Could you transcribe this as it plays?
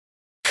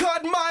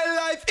cut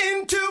my life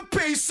into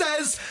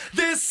pieces.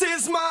 This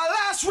is my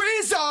last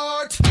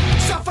resort.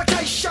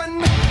 Suffocation,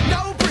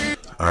 no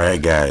breath.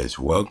 Alright guys,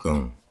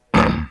 welcome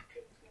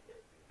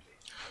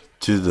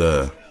to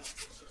the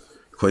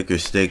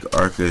Quakerstate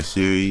Arca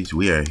series.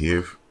 We are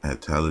here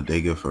at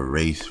Talladega for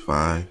race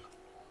 5.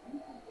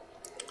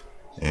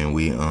 And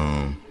we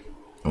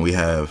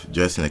have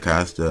Justin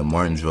Acosta,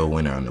 Martinsville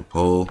winner on the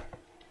pole,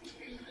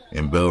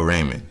 and Bill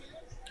Raymond.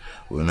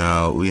 Well,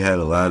 now we had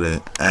a lot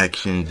of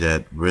actions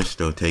at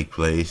Bristol take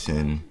place,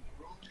 and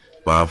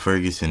Bob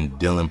Ferguson and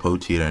Dylan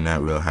Poteet are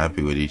not real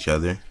happy with each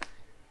other.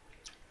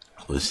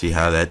 We'll see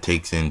how that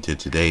takes into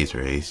today's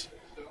race.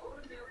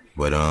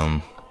 But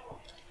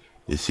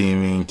it's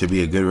seeming to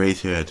be a good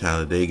race here at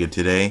Talladega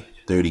today.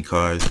 30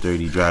 cars,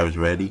 30 drivers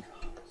ready.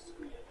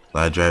 A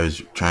lot of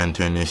drivers trying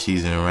to turn their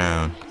season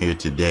around here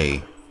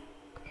today.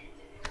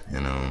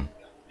 And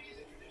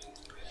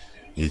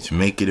it's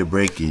make it or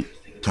break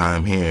it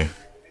time here,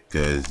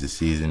 because the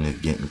season is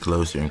getting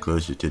closer and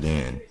closer to the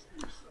end.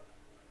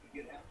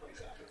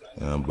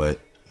 But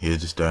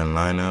here's the starting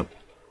lineup.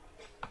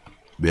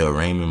 Bill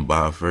Raymond,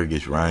 Bob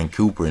Ferguson, Ryan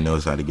Cooper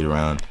knows how to get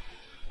around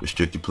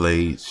restricted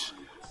plates.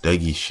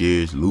 Dougie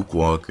Shears, Luke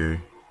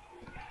Walker,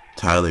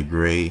 Tyler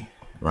Gray,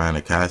 Ryan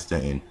Acosta,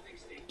 and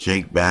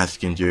Jake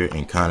Baskinger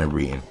and Connor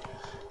Breton.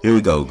 Here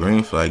we go.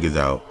 Green flag is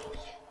out.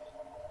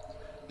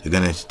 They're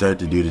going to start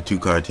to do the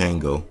two-car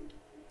tango.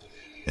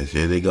 And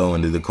here they go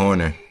into the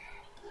corner.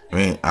 I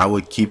mean, I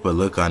would keep a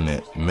look on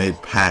the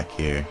mid-pack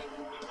here.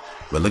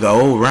 But look at,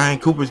 oh, Ryan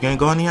Cooper's going to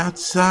go on the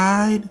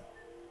outside.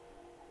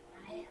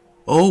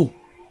 Oh,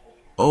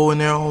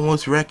 and they're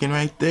almost wrecking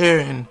right there.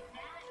 And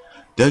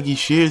Dougie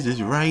Shears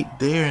is right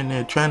there, and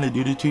they're trying to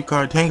do the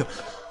two-car tango.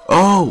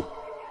 Oh,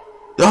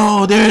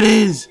 there it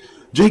is.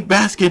 Jake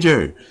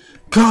Baskinger,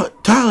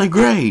 Tyler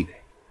Gray,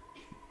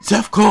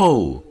 Seth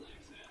Cole.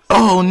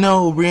 Oh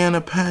no,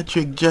 Brianna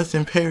Patrick,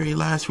 Justin Perry,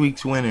 last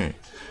week's winner.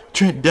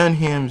 Trent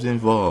Dunham's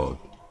involved.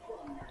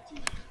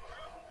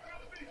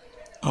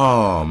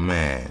 Oh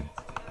man.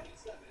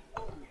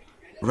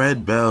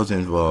 Red Bell's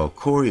involved,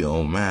 Corey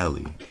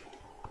O'Malley.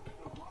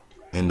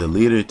 And the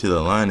leader to the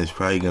line is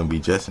probably going to be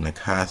Justin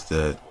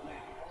Acosta.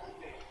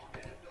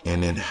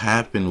 And it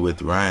happened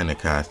with Ryan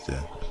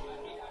Acosta.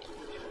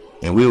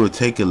 And we will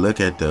take a look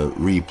at the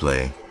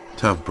replay.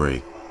 Tough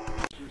break.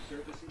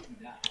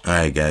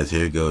 Alright guys,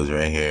 here it goes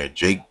right here.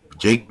 Jake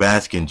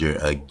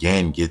Baskinger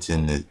again gets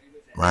into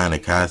Ryan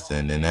Acosta,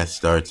 and then that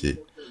starts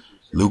it.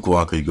 Luke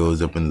Walker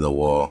goes up into the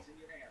wall.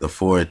 The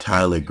 4,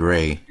 Tyler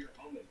Gray.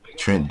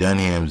 Trent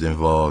Dunham's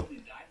involved.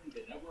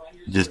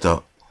 Just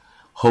a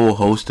whole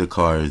host of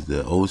cars.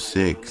 The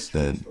 06,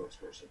 the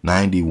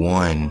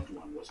 91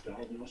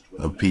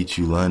 of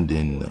Pichu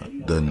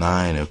London, the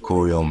 9 of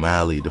Corey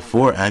O'Malley. The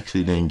 4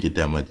 actually didn't get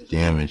that much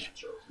damage.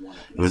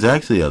 It was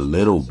actually a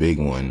little big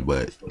one,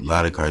 but a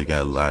lot of cars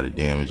got a lot of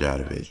damage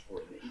out of it.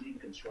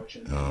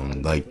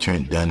 Like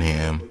Trent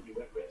Dunham.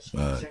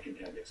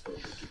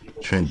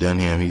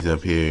 He's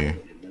up here.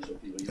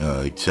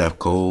 Seth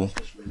Cole,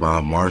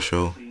 Bob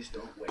Marshall,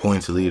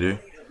 points leader.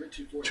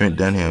 Trent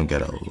Dunham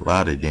got a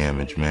lot of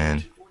damage,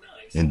 man.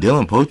 And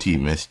Dylan Poteet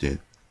missed it.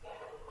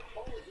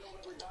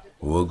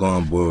 We'll go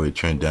on board with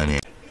Trent Dunham.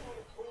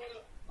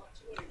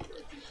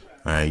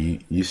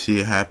 Alright, you see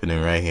it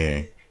happening right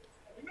here.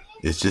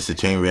 It's just a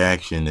chain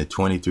reaction. The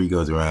 23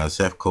 goes around.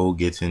 Seth Cole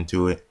gets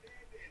into it.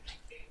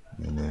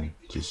 And then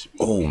just,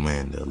 oh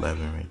man, the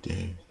 11 right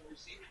there.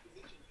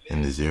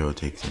 And the 0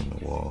 takes in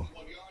the wall.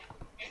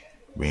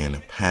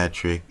 Brianna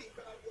Patrick.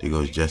 There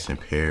goes Justin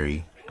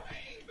Perry.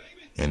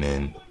 And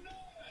then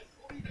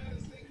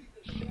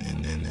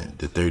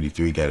the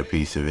 33 got a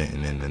piece of it.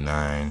 And then the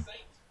 9.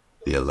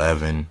 The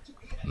 11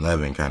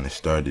 kind of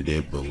started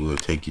it, but we'll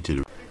take you to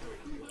the...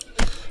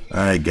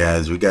 Alright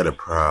guys, we got a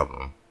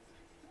problem.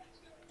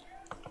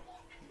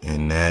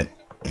 And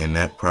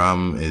that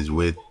problem is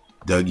with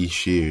Dougie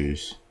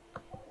Shears.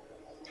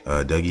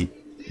 Dougie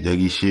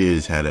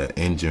Shears had an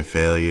engine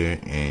failure,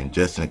 and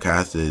Justin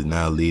Acosta is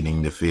now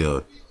leading the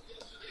field.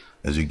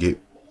 As we get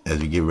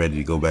ready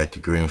to go back to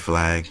green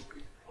flag,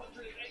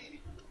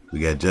 we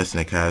got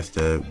Justin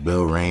Acosta,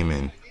 Bill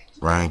Raymond,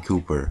 Ryan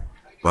Cooper,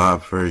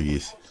 Bob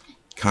Fergus,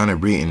 Connor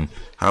Breton.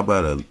 How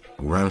about a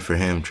run for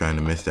him trying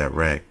to miss that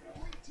wreck?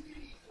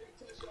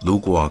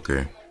 Luke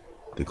Walker,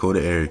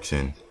 Dakota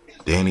Erickson,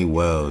 Danny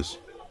Wells,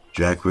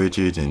 Jack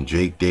Richards, and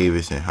Jake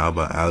Davis. And how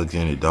about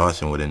Alexander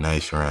Dawson with a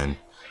nice run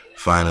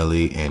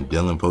finally, and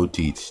Dylan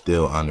Poteet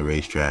still on the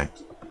racetrack.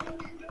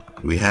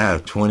 We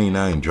have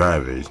 29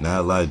 drivers. Not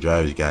a lot of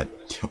drivers got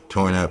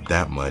torn up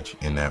that much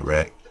in that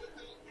wreck,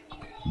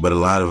 but a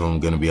lot of them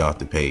going to be off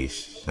the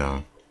pace.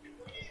 So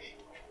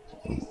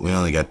we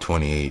only got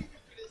 28.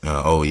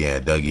 Oh yeah,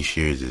 Dougie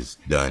Shears is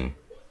done.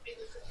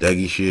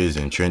 Dougie Shears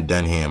and Trent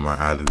Dunham are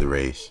out of the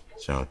race.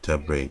 So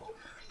tough break.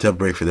 Tough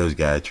break for those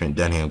guys. Trent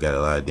Dunham got a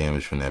lot of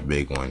damage from that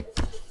big one.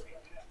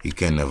 He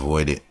couldn't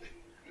avoid it.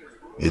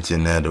 It's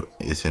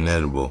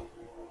inevitable.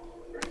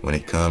 When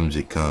it comes,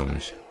 it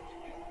comes.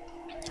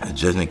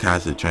 Justin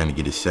Acosta trying to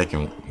get his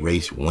second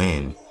race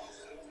win.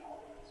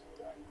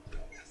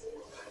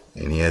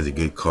 and he has a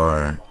good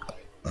car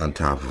on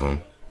top of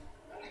him.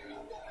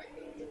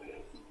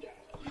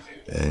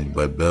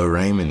 But Bill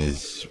Raymond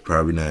is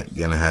probably not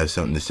gonna have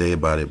something to say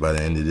about it by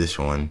the end of this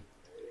one.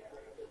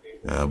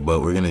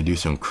 But we're gonna do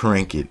some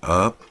crank it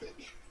up,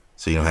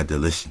 so you don't have to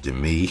listen to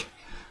me.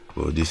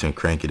 We'll do some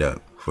crank it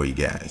up for you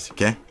guys,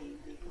 okay?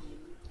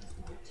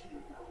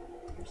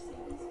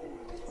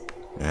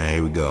 All right,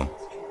 here we go.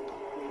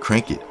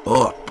 Crank it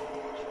up.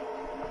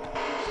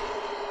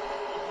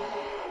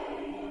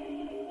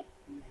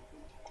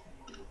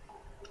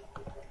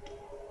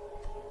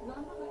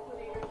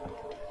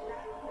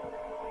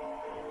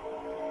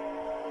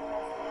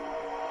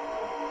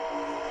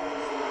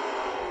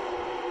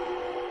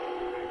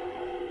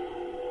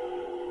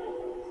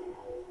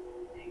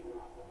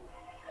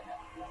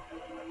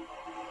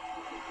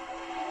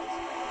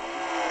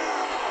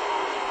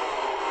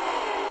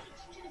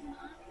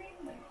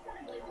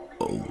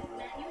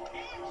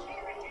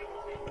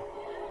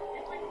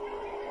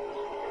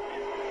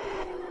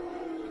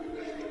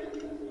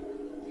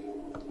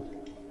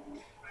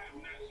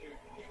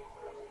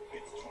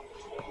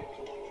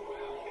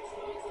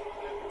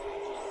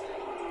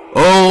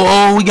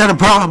 Oh, we got a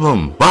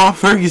problem. Bob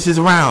Fergus is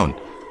around.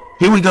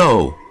 Here we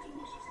go.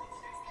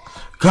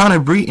 Connor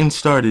Breton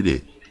started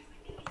it.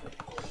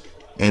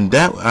 And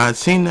that, I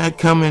seen that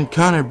coming.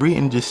 Connor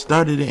Breton just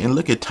started it. And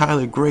look at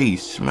Tyler Gray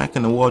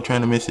smacking the wall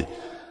trying to miss it.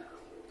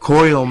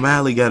 Corey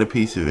O'Malley got a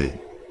piece of it.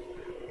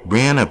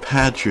 Brianna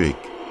Patrick.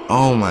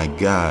 Oh my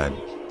God.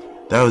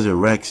 That was a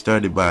wreck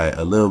started by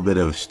a little bit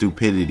of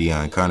stupidity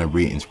on Connor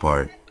Breton's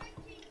part.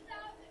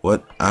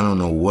 I don't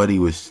know what he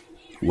was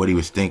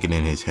thinking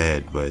in his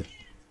head, but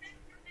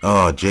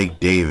oh, Jake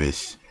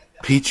Davis,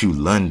 Pichu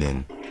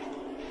London,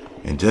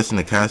 and Justin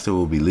Acosta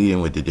will be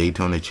leading with the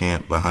Daytona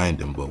champ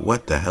behind him. But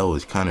what the hell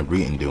was Connor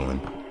Breton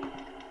doing?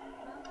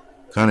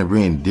 Connor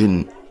Breton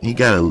didn't. He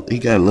got a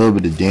little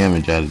bit of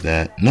damage out of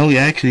that. No,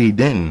 he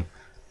didn't.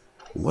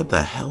 What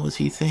the hell was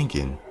he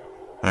thinking?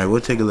 All right,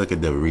 we'll take a look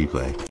at the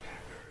replay.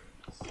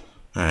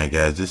 All right,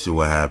 guys, this is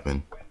what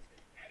happened.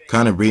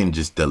 Connor Breton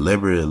just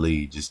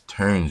deliberately just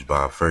turns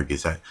Bob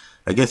Fergus. I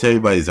guess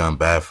everybody's on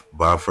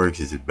Bob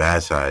Fergus'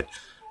 bad side.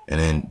 And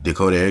then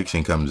Dakota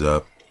Erickson comes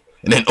up.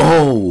 And then,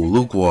 oh,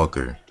 Luke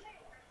Walker.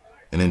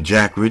 And then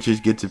Jack Richards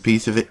gets a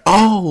piece of it.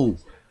 Oh,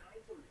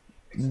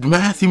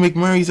 Matthew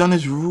McMurray's on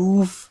his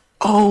roof.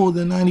 Oh,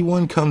 the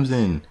 91 comes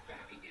in.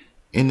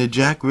 In the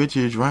Jack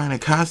Richards, Ryan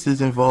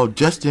Acosta's involved.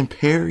 Justin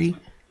Perry.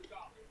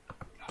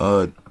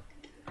 And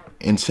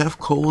Seth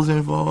Cole's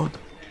involved.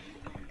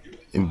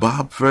 And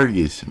Bob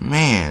Fergus.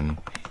 Man,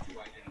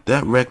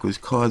 that wreck was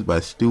caused by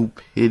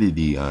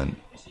stupidity on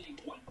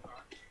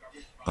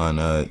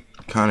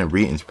Connor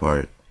Breton's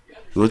part.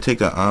 We'll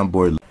take an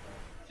onboard.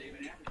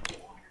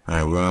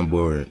 Alright, we're on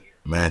board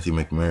Matthew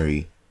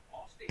McMurray.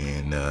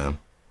 And there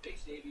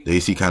you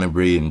see Connor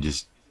Breton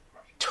just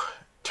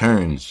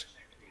turns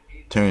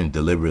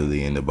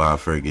deliberately into Bob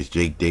Fergus.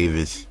 Jake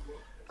Davis.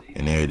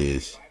 And there it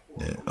is.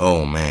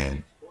 Oh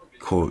man.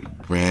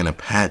 Brianna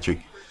Patrick.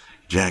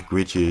 Jack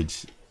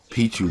Richards.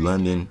 Pichu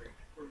London.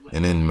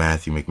 And then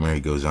Matthew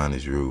McMurray goes on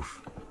his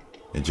roof.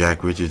 And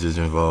Jack Richards is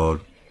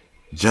involved.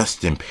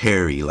 Justin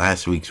Perry,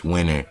 last week's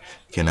winner,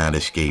 cannot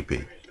escape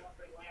it.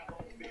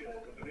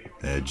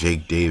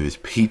 Jake Davis,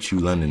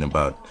 Pichu London,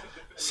 about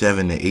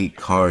 7 to 8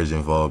 cars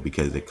involved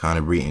because of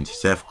Connor Breton.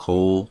 Seth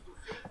Cole,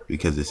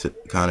 because of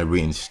Connor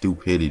Breton's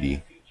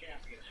stupidity.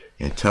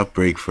 And tough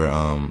break for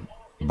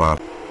Bob.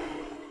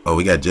 Oh,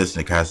 we got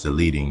Justin Acosta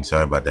leading.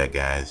 Sorry about that,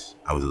 guys.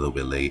 I was a little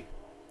bit late.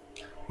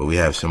 But we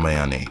have somebody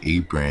on the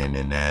apron,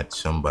 and that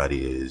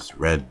somebody is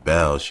Red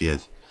Bell. She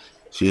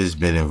has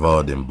been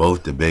involved in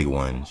both the big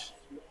ones.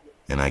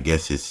 And I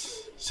guess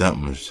it's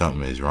something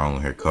is wrong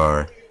with her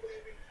car,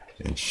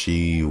 and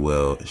she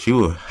will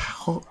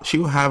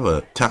have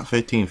a top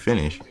 15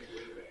 finish,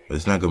 but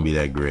it's not gonna be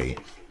that great.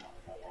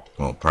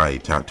 Well, probably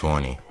top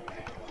 20.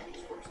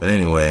 But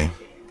anyway,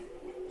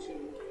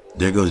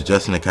 there goes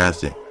Justin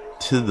Acosta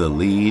to the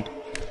lead,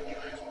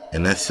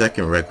 and that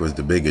second wreck was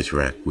the biggest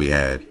wreck we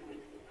had.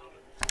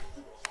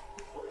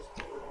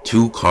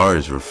 2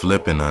 cars were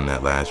flipping on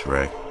that last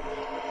wreck,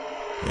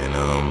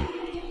 and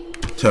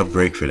tough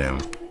break for them.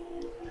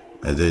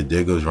 As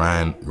there goes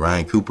Ryan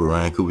Cooper.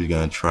 Ryan Cooper's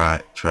gonna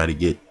try to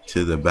get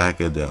to the back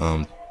of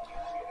the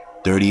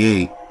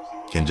 38.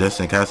 Can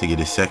Justin Acosta get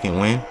his second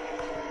win?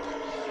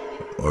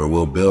 Or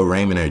will Bill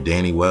Raymond or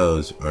Danny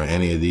Wells or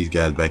any of these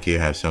guys back here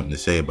have something to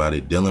say about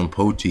it? Dylan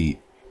Poteet,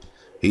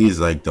 he's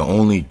like the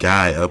only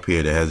guy up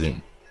here that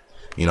hasn't,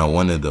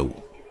 one of the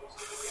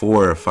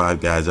 4 or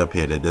 5 guys up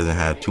here that doesn't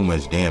have too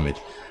much damage.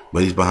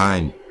 But he's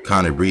behind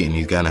Connor Breton.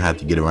 He's gonna have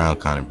to get around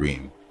Connor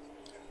Breton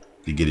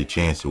to get a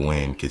chance to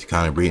win, because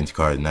Connor Breton's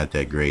car is not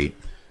that great.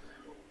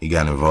 He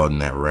got involved in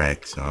that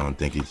wreck, so I don't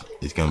think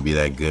it's going to be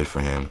that good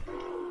for him.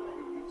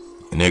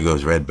 And there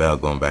goes Red Bell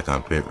going back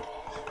on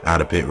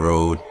out of pit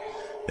road.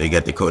 They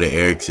got Dakota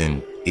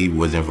Erickson. He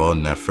was involved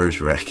in that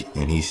first wreck,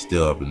 and he's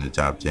still up in the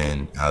top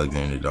 10.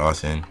 Alexander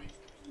Dawson.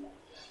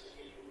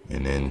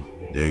 And then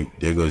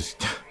there goes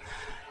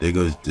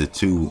the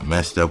 2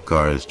 messed up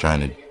cars trying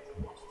to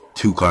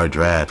two-car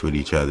draft with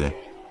each other.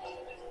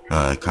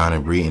 Connor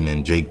Breton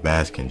and Jake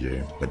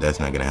Baskinger, but that's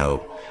not gonna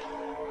help.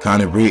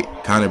 Connor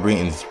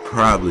Breton's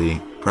probably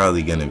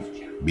gonna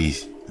be,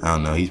 I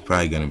don't know, he's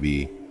probably gonna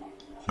be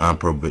on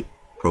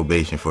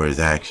probation for his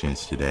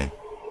actions today.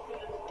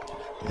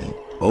 And,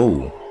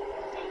 oh,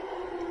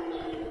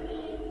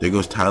 there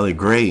goes Tyler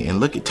Gray, and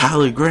look at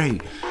Tyler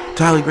Gray.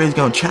 Tyler Gray's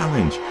gonna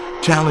challenge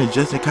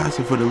Justin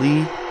Acosta for the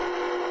lead.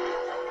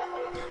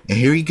 And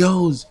here he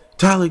goes.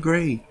 Tyler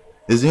Gray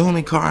is the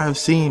only car I've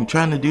seen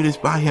trying to do this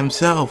by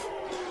himself.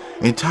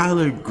 And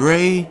Tyler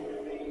Gray,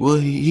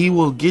 he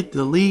will get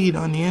the lead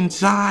on the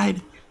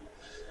inside.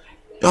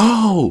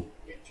 Oh,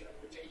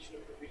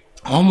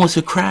 almost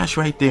a crash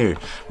right there.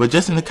 But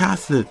Justin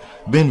Acosta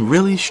been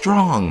really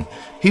strong.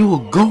 He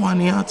will go on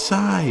the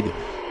outside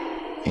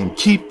and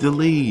keep the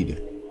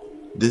lead.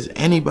 Does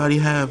anybody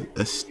have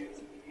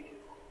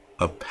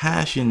a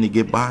passion to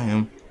get by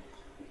him?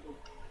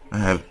 I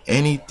have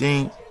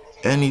anything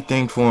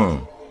for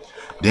him.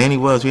 Danny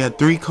Wells, we had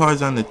 3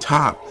 cars on the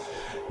top.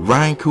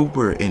 Ryan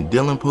Cooper and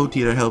Dylan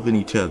Poteet are helping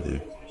each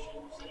other.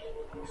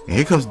 And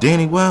here comes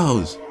Danny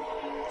Wells.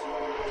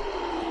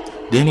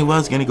 Danny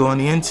Wells is going to go on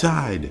the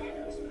inside.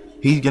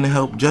 He's going to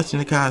help Justin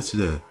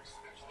Acosta.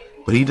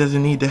 But he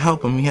doesn't need to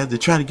help him. He has to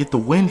try to get the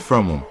win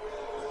from him.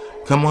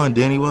 Come on,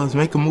 Danny Wells,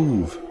 make a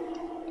move.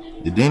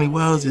 The Danny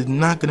Wells is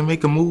not going to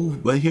make a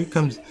move, but here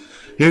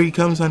he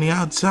comes on the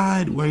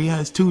outside where he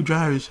has 2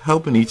 drivers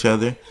helping each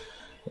other.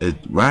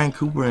 Ryan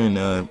Cooper and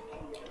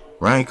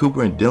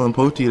Dylan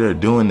Poteet are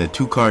doing the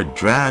 2-car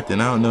draft,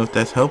 and I don't know if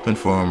that's helping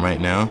for him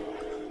right now.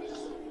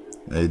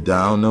 I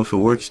don't know if it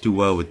works too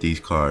well with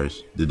these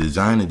cars. The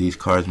design of these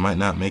cars might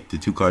not make the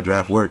 2-car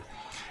draft work,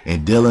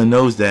 and Dylan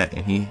knows that,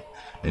 and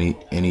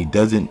he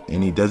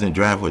doesn't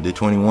draft with the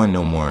 21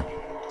 no more.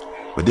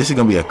 But this is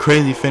gonna be a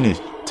crazy finish.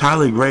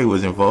 Tyler Gray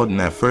was involved in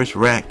that first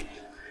wreck,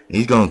 and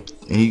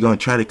he's gonna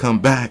try to come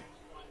back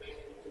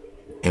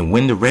and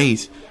win the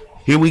race.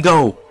 Here we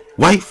go.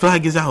 White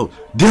flag is out.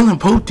 Dylan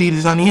Poteet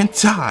is on the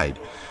inside.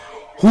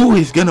 Who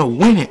is going to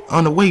win it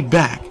on the way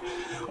back?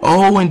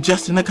 Oh, and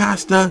Justin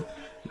Acosta,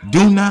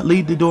 do not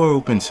leave the door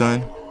open,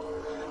 son.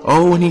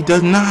 Oh, and he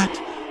does not.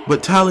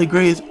 But Tyler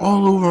Gray is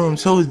all over him.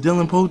 So is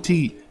Dylan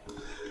Poteet.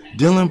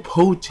 Dylan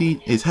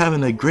Poteet is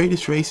having the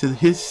greatest race of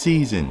his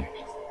season.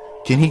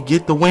 Can he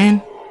get the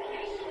win?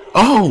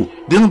 Oh,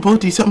 Dylan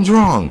Poteet, something's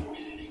wrong.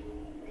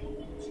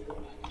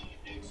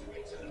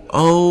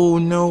 Oh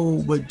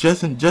no, but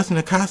Justin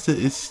Acosta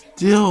is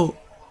still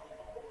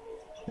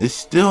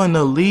in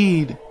the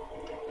lead.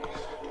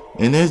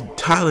 And there's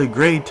Tyler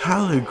Gray.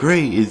 Tyler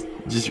Gray is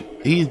just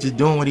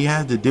doing what he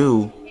has to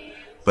do.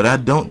 But I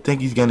don't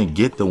think he's gonna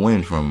get the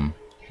win from him.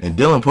 And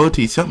Dylan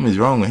Poteet, something is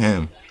wrong with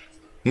him.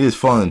 He is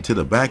falling to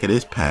the back of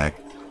this pack.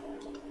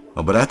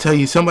 Oh, but I tell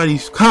you,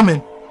 somebody's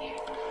coming.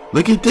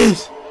 Look at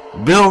this.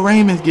 Bill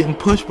Raymond's getting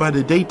pushed by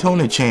the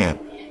Daytona champ.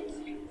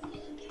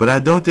 But I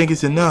don't think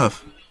it's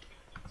enough.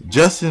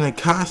 Justin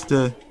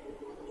Acosta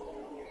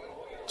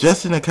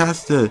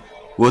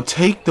will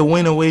take the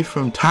win away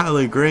from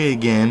Tyler Gray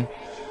again,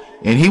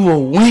 and he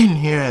will win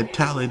here at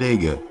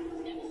Talladega.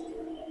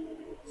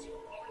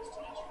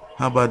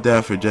 How about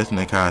that for Justin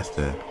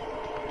Acosta?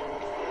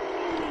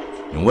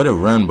 And what a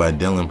run by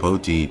Dylan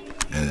Poteet,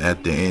 and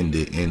at the end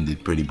it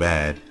ended pretty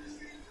bad.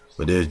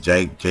 But there's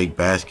Jake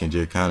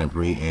Baskinger, Connor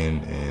Breton,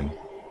 and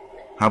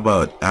how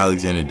about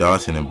Alexander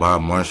Dawson and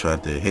Bob Marshall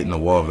after hitting the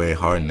wall very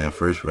hard in that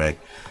first wreck,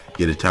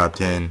 get a top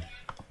 10,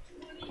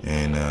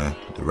 and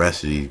the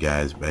rest of these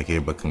guys back here.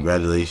 But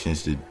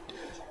congratulations to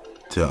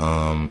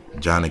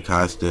John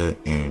Acosta,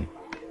 and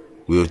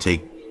we will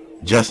take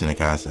Justin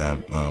Acosta.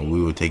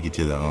 We will take you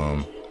to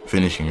the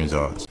finishing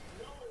results.